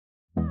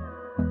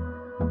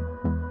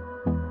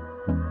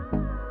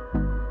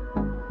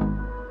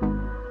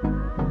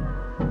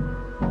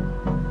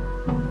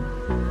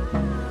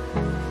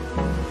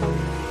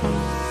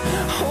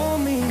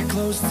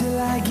close till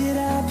I get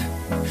up.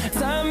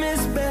 Time is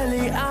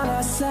barely on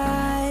our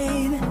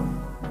side.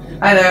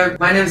 Hi there,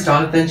 my name is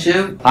Jonathan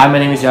Chu. Hi, my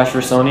name is Yash for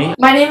Somi.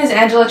 My name is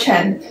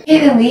Chen.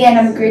 Kaitlyn Lee, and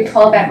I'm grade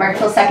 12 at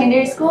Markville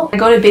Secondary School. I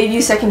go to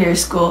Bayview Secondary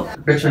School.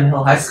 Richmond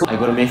Hill High School. I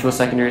go to Mayfield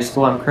Secondary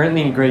School. I'm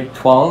currently in grade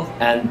 12,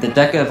 and the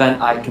DECA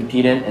event I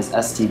compete in is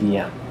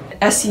STDM.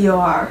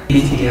 SEOR.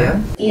 ETM.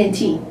 ENT.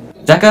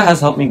 DECA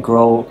has helped me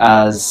grow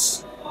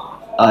as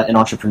an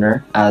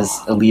entrepreneur,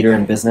 as a leader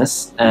in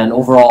business, and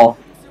overall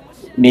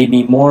made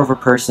me more of a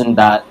person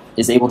that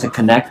is able to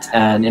connect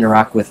and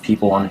interact with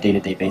people on a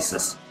day-to-day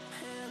basis.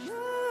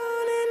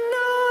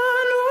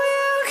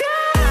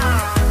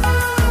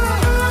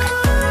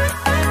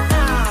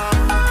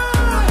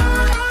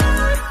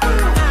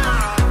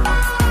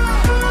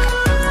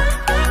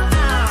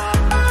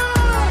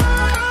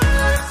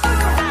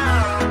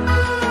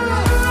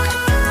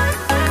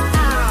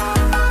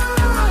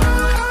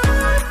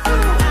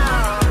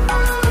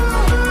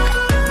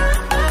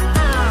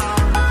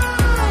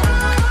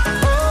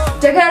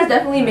 DECA has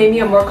definitely made me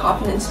a more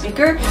confident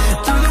speaker.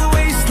 Through the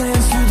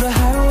wastelands, through the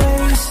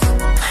highways,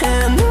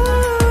 and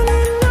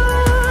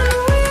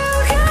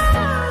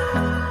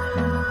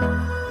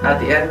on At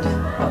the end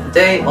of the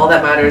day, all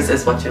that matters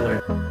is what you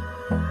learn.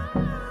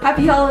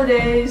 Happy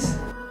holidays!